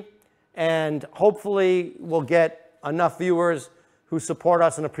free, and hopefully we'll get enough viewers who support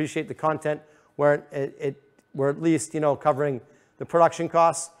us and appreciate the content where we're at least covering the production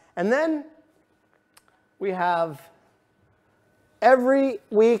costs. And then we have every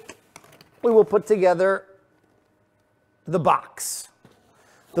week we will put together the box.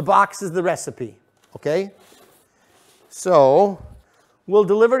 The box is the recipe, okay? So we'll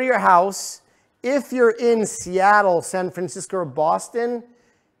deliver to your house. If you're in Seattle, San Francisco, or Boston,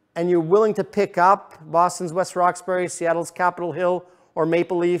 and you're willing to pick up Boston's West Roxbury, Seattle's Capitol Hill, or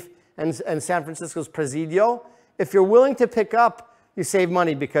Maple Leaf, and San Francisco's Presidio, if you're willing to pick up, you save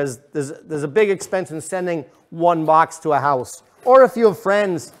money because there's a big expense in sending one box to a house. Or if you have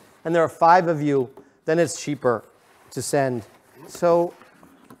friends and there are 5 of you, then it's cheaper to send. So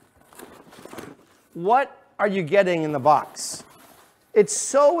what are you getting in the box? It's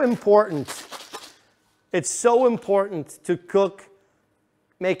so important. It's so important to cook,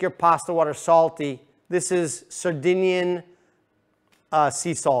 make your pasta water salty. This is Sardinian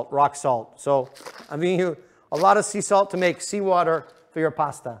sea salt, rock salt. So I'm giving you a lot of sea salt to make seawater for your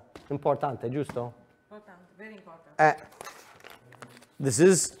pasta. Importante, giusto? Important, very important.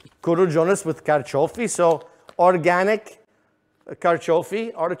 is Culurgiones with carciofi, so organic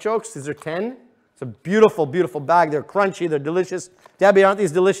carciofi, artichokes. These are 10. It's a beautiful, beautiful bag. They're crunchy. They're delicious. Debbie, aren't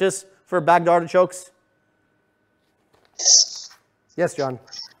these delicious for bagged artichokes? Yes, John.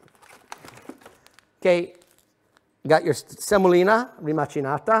 Okay, got your semolina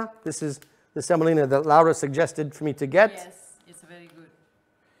rimacinata. This is the semolina that Laura suggested for me to get. Yes, it's very good.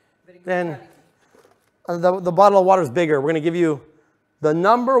 Very good Then the bottle of water is bigger. We're going to give you the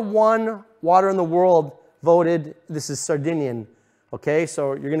 #1 water in the world voted. This is Sardinian. Okay,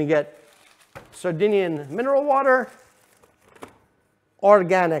 so you're going to get Sardinian mineral water,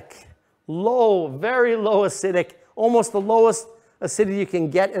 organic, low, very low acidic, almost the lowest acidity you can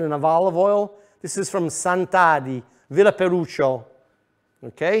get in an olive oil. This is from Sant'Adi, Villa Peruccio.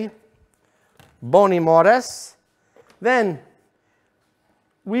 Okay, Boni Mores. Then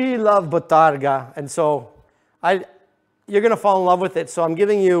we love Bottarga, and so you're going to fall in love with it. So I'm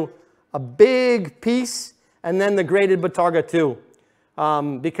giving you a big piece and then the grated Bottarga too.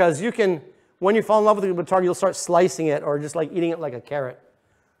 Because you can, when you fall in love with the Bottarga, you'll start slicing it or just like eating it like a carrot.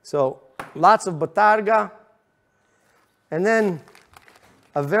 So lots of Bottarga. And then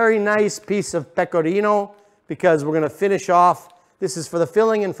a very nice piece of pecorino because we're going to finish off. This is for the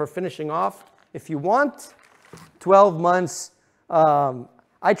filling and for finishing off. If you want, 12 months.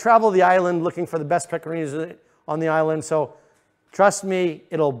 I travel the island looking for the best pecorinos on the island. So trust me,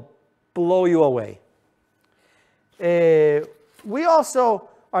 it'll blow you away. We also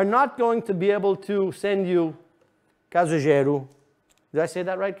are not going to be able to send you casogeru. Did I say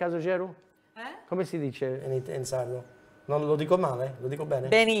that right, casogeru? Come si dice in sardo? Non lo dico male? Lo dico bene?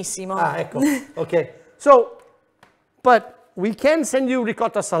 Benissimo. Ah, ecco. Okay. So, but we can send you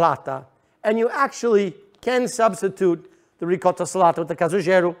ricotta salata, and you actually can substitute the ricotta salata with the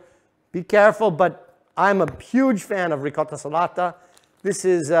casogeru. Be careful, but I'm a huge fan of ricotta salata. This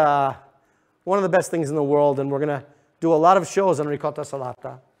is one of the best things in the world, and we're going to do a lot of shows on ricotta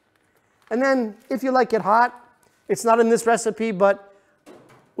salata. And then, if you like it hot, it's not in this recipe, but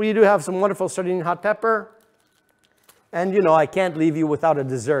we do have some wonderful Sardinian hot pepper. And, you know, I can't leave you without a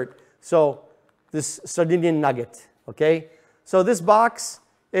dessert. So, this Sardinian nugget, okay? So, this box,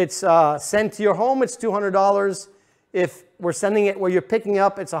 it's sent to your home. It's $200. If we're sending it where you're picking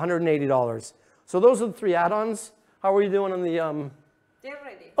up, it's $180. So, those are the 3 add-ons. How are you doing on the... They're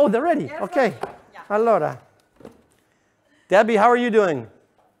ready. Oh, they're ready. They're okay. ready. Yeah. Allora. Debbie, how are you doing?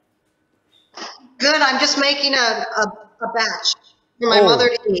 Good. I'm just making a batch for my mother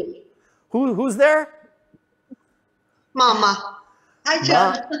to eat. Who's there? Mama. Hi,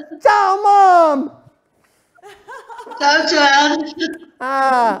 John. Ciao, Mom. Ciao, John.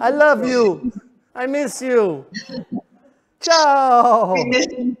 Ah, I love you. I miss you. Ciao. We miss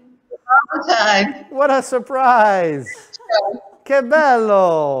you all the time. What a surprise. Che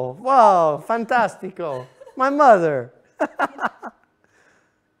bello. Wow, fantastico. My mother.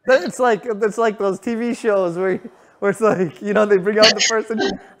 It's like those TV shows where it's like, you know, they bring out the person.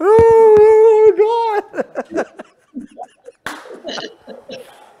 Oh, God.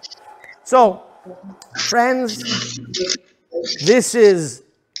 So, friends, this is,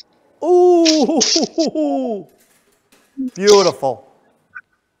 ooh, beautiful.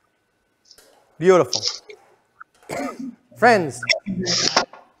 Beautiful. Friends,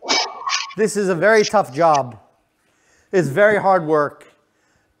 this is a very tough job. It's very hard work,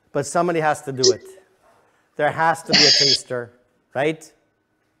 but somebody has to do it. There has to be a taster, right?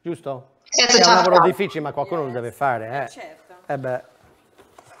 Giusto? It's È a un tough lavoro job. difficile, ma qualcuno lo deve fare, eh? Certo. Beh,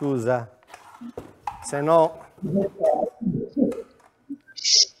 scusa. Se no...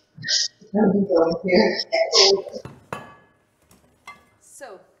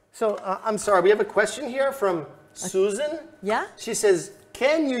 So, I'm sorry, we have a question here from Susan. Yeah? She says,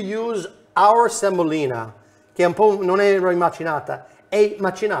 can you use our semolina, che un po' non è rimacinata, e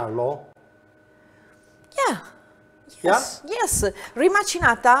macinarlo? Yeah. Yes. Yeah? Yes.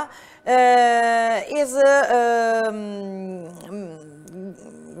 Rimacinata is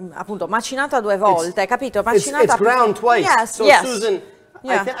appunto macinata 2 volte, capito? Macinata it's ground twice. Yes. So yes. Susan,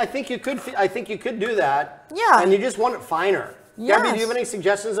 yeah. I think you could do that. Yeah. And you just want it finer. Yes. Gabby, do you have any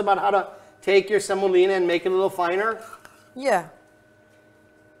suggestions about how to take your semolina and make it a little finer? Yeah.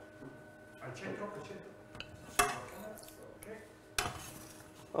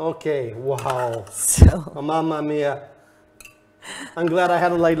 Okay, wow. So. Oh, mamma mia. I'm glad I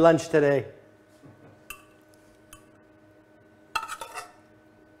had a light lunch today.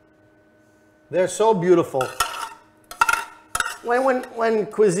 They're so beautiful. When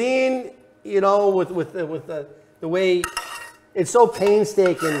cuisine, you know, with the way it's so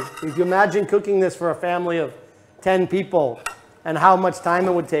painstaking. If you imagine cooking this for a family of 10 people and how much time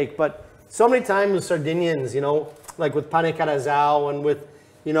it would take. But so many times with Sardinians, you know, like with pane carazao and with,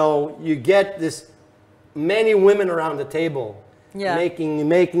 you know, you get this many women around the table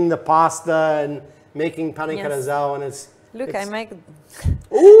making the pasta and making pane carazao, and look, I make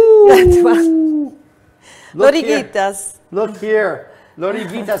ooh, that one. Loriguitas. Look here,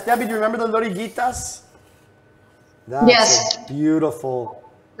 loriguitas. Debbie, do you remember the loriguitas? That's yes. Beautiful.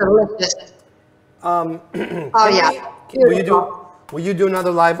 Delicious. Oh yeah. Will you do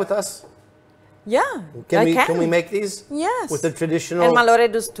another live with us? Yeah, Can we make these? Yes. With the traditional. And Malore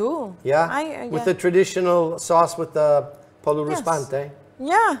does too. Yeah. With the traditional sauce with the pollo ruspante.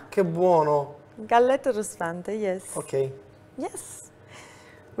 Yeah. Che buono. Galletto ruspante. Yes. Okay. Yes.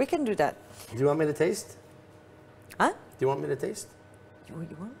 We can do that. Do you want me to taste? Huh? Do you want me to taste?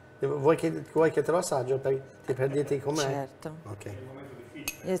 You want? Vuoi che te lo assaggio per dirti com'è? Certo. Okay.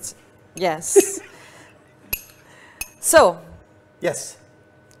 Yes. So. Yes.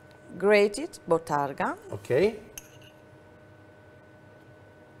 Grated Bottarga. Okay.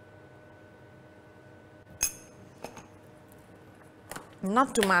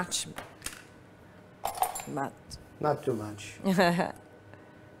 Not too much, but not too much.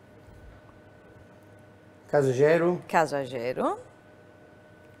 Casaggero.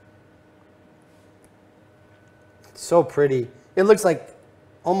 So pretty. It looks like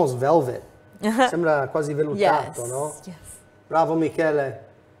almost velvet. Sembra quasi vellutato, no? Yes. Bravo Michele.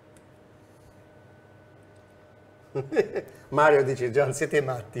 Mario dice, John, siete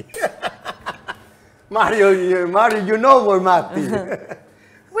matti. Mario, you know we're matti.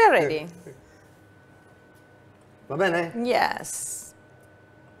 We're ready. Va bene? Yes.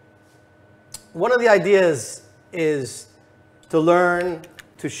 One of the ideas is to learn,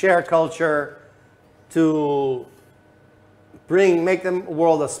 to share culture, to make the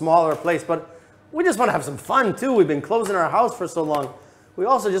world a smaller place, but we just want to have some fun too. We've been closing our house for so long. We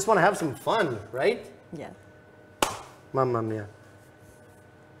also just want to have some fun, right? Yeah. Mamma mia.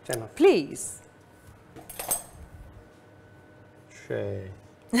 Please. Chez.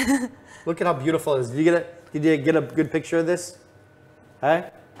 Look at how beautiful it is. Did you get a good picture of this? Hey?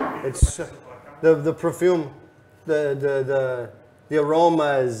 It's the perfume, the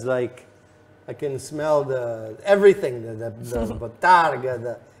aroma is like, I can smell everything, the Bottarga,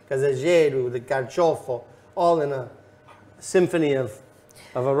 the Casaggero, the Carciofo, all in a symphony of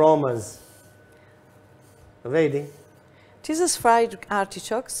aromas. Vedi? This is fried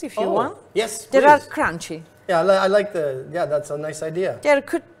artichokes, if you want. Yes, They please. are crunchy. Yeah, I like that's a nice idea. They're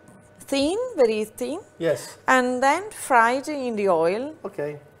cut thin, very thin. Yes. And then fried in the oil.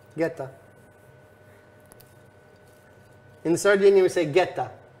 Okay, ghetta. In Sardinia we say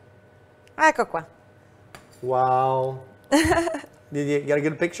ghetta. Ecco qua. Wow. Did you get a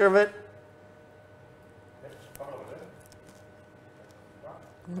good picture of it?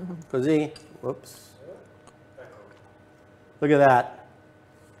 Così. Whoops. Look at that.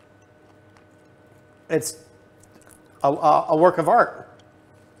 It's a work of art.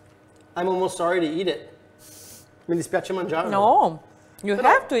 I'm almost sorry to eat it. Mi dispiace mangiarlo. No, you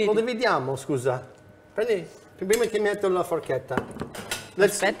have to eat Lo it. dividiamo, scusa. Prendi, prima che metto la forchetta.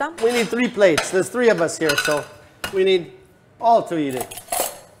 Aspetta. We need 3 plates. There's 3 of us here, so we need all to eat it.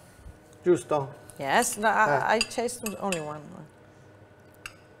 Giusto? Yes, no, I chased only one.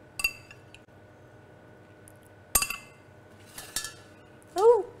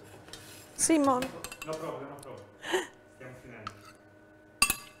 Oh, Simon. No problem. Stiamo finendo.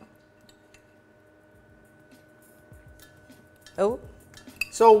 Oh.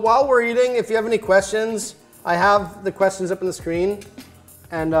 So while we're eating, if you have any questions, I have the questions up on the screen.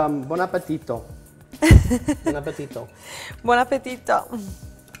 And buon appetito. Buon appetito. Buon appetito.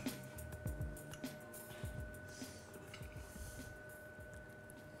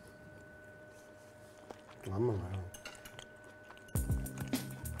 Mamma mia.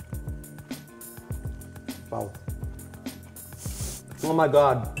 Wow. Oh my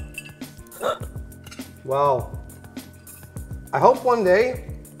God. Wow. I hope one day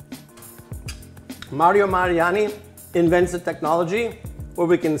Mario Mariani invents a technology where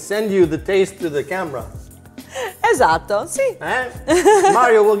we can send you the taste through the camera. Esatto, sì. Eh?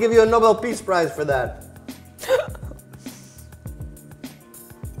 Mario, we'll give you a Nobel Peace Prize for that.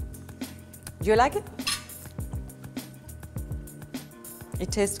 Do you like it?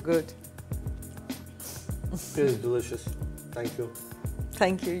 It tastes good. It is delicious. Thank you.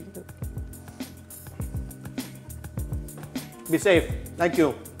 Thank you. Be safe. Thank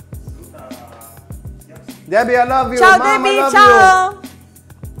you. Debbie, I love you. Ciao, Mom, Debbie. I love Ciao. you.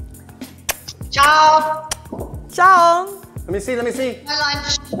 Ciao. Ciao. Let me see. My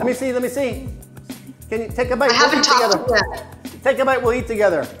lunch. Let me see. Can you take a bite? I haven't eat talked together. yet. Take a bite, we'll eat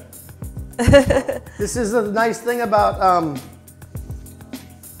together. This is the nice thing about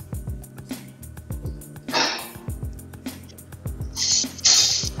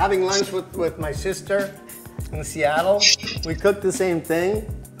having lunch with my sister in Seattle. We cooked the same thing.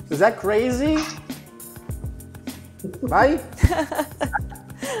 Is that crazy? Vai?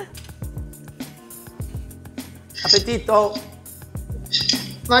 Appetito.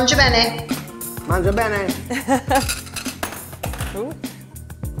 Mangia bene. Mangia bene.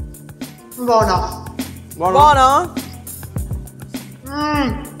 Buono. Buono?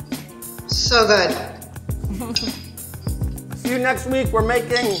 So good. See you next week. We're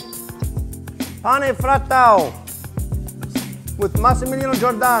making pane frattao with Massimiliano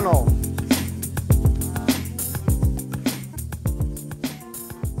Giordano.